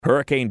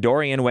Hurricane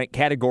Dorian went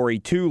Category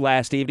 2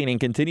 last evening and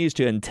continues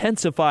to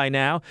intensify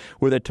now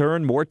with a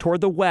turn more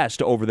toward the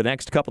west over the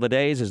next couple of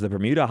days as the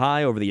Bermuda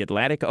High over the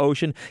Atlantic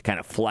Ocean kind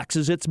of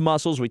flexes its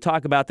muscles. We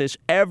talk about this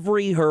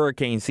every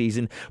hurricane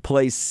season,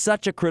 plays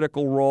such a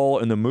critical role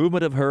in the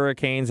movement of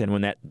hurricanes, and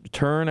when that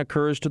turn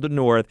occurs to the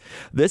north,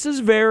 this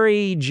is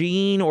very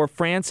Gene or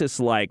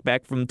Francis-like.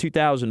 Back from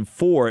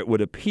 2004, it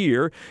would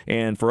appear,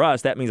 and for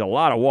us, that means a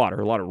lot of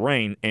water, a lot of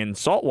rain, and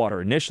salt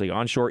water initially,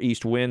 onshore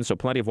east winds, so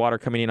plenty of water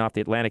coming in off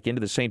the Atlantic into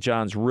the St.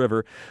 Johns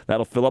River.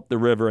 That'll fill up the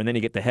river, and then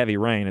you get the heavy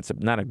rain. It's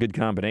not a good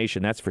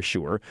combination, that's for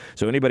sure.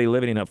 So anybody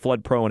living in a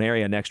flood-prone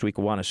area next week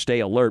will want to stay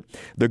alert.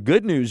 The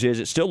good news is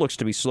it still looks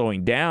to be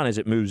slowing down as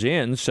it moves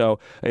in, so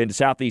into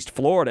southeast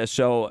Florida.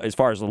 So as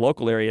far as the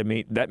local area,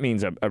 that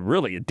means a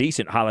really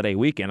decent holiday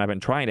weekend. I've been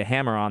trying to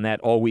hammer on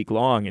that all week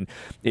long, and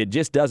it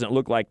just doesn't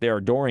look like there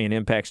are Dorian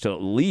impacts till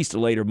at least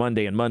later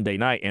Monday and Monday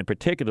night, and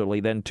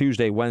particularly then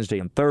Tuesday, Wednesday,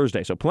 and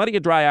Thursday. So plenty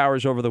of dry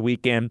hours over the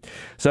weekend,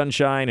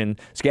 sunshine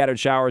and scattered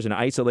showers and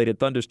isolated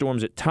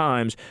thunderstorms at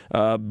times,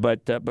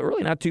 but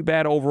really not too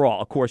bad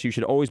overall. Of course, you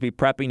should always be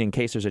prepping in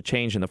case there's a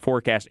change in the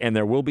forecast, and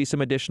there will be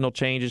some additional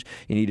changes.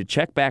 You need to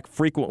check back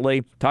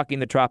frequently, talking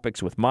the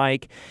tropics with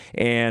Mike,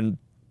 and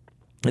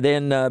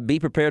then be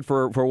prepared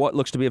for what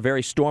looks to be a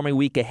very stormy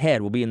week ahead.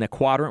 We'll be in the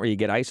quadrant where you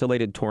get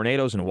isolated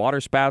tornadoes and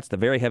waterspouts, the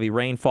very heavy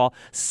rainfall,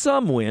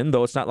 some wind,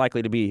 though it's not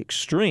likely to be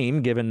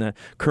extreme given the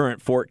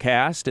current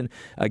forecast. And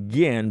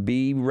again,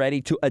 be ready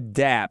to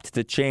adapt,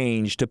 to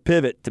change, to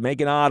pivot, to make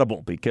it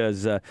audible,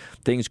 because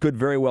things could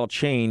very well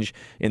change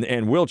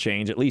and will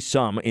change, at least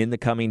some, in the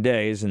coming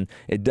days. And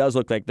it does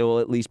look like there will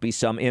at least be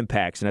some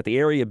impacts. And at the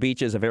area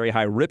beaches, a very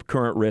high rip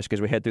current risk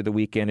as we head through the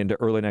weekend into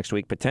early next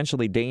week,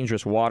 potentially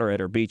dangerous water at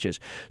our beaches.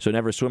 So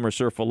never swim or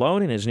surf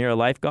alone, and is near a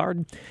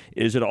lifeguard.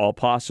 Is it all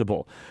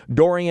possible?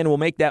 Dorian will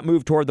make that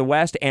move toward the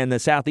west and the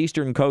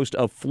southeastern coast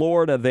of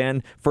Florida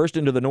then, first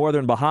into the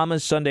northern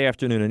Bahamas Sunday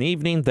afternoon and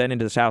evening, then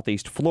into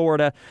southeast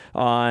Florida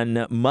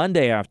on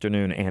Monday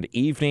afternoon and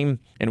evening.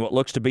 And what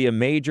looks to be a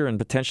major and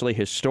potentially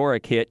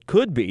historic hit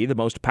could be the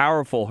most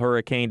powerful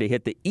hurricane to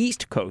hit the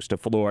east coast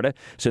of Florida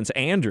since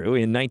Andrew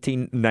in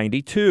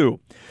 1992.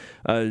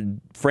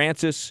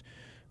 Francis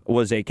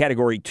was a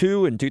Category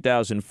 2 in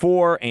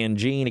 2004, and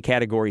Gene a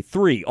Category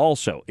 3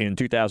 also in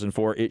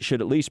 2004. It should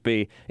at least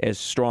be as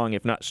strong,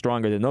 if not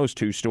stronger, than those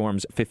two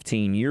storms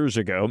 15 years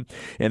ago.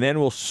 And then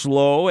will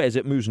slow as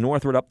it moves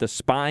northward up the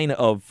spine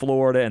of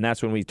Florida, and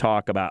that's when we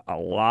talk about a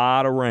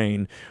lot of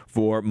rain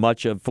for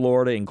much of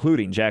Florida,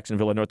 including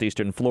Jacksonville and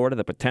northeastern Florida,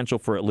 the potential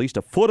for at least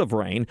a foot of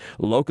rain,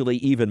 locally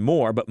even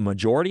more, but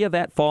majority of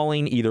that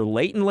falling either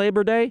late in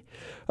Labor Day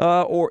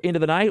or into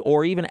the night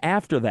or even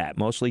after that,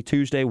 mostly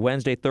Tuesday,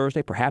 Wednesday,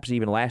 Thursday, perhaps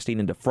even lasting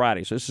into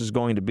Friday. So this is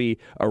going to be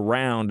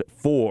around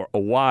for a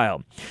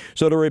while.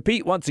 So to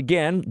repeat once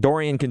again,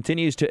 Dorian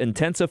continues to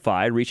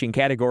intensify, reaching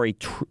Category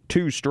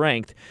 2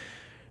 strength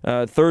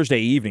Thursday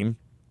evening.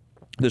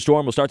 The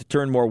storm will start to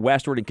turn more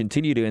westward and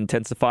continue to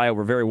intensify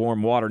over very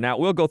warm water. Now,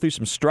 we'll go through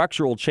some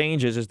structural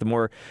changes as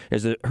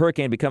the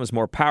hurricane becomes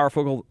more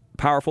powerful.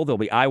 There'll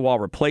be eye wall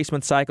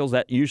replacement cycles.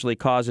 That usually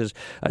causes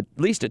at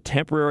least a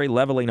temporary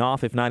leveling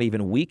off, if not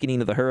even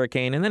weakening of the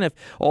hurricane. And then if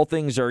all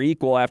things are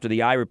equal after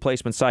the eye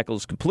replacement cycle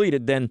is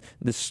completed, then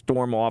the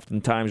storm will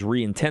oftentimes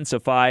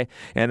re-intensify.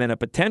 And then a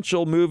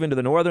potential move into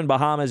the northern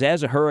Bahamas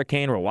as a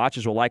hurricane, where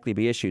watches will likely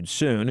be issued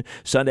soon,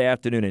 Sunday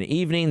afternoon and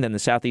evening. Then the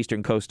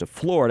southeastern coast of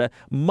Florida,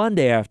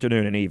 Monday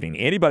afternoon and evening.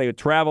 Anybody with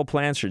travel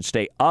plans should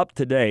stay up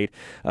to date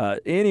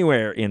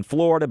anywhere in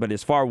Florida, but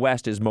as far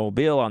west as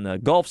Mobile on the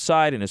Gulf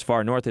side and as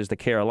far north as the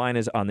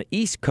Carolinas on the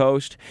East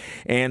Coast.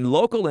 And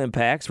local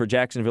impacts for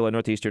Jacksonville and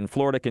northeastern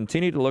Florida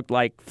continue to look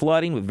like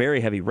flooding with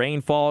very heavy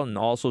rainfall and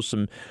also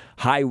some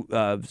high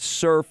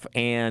surf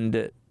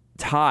and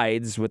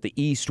tides with the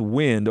east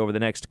wind over the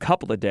next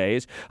couple of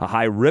days, a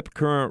high rip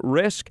current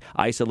risk,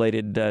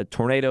 isolated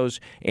tornadoes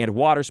and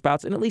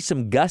waterspouts, and at least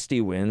some gusty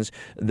winds.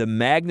 The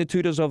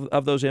magnitudes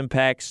of those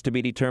impacts to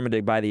be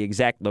determined by the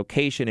exact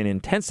location and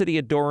intensity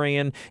of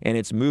Dorian and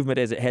its movement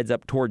as it heads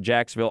up toward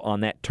Jacksonville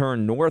on that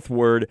turn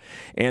northward.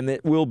 And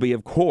it will be,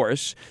 of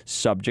course,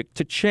 subject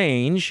to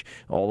change.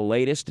 All the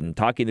latest in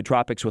Talking the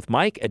Tropics with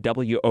Mike at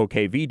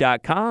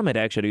WOKV.com, at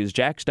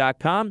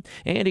ActionNewsJax.com,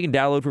 and you can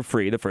download for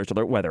free the First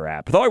Alert Weather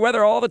app. With all your weather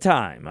all the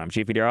time, I'm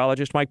Chief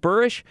Meteorologist Mike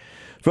Buresh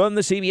from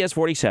the CBS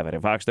 47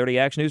 and Fox 30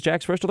 Action News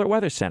Jax First Alert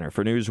Weather Center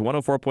for News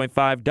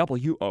 104.5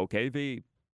 WOKV.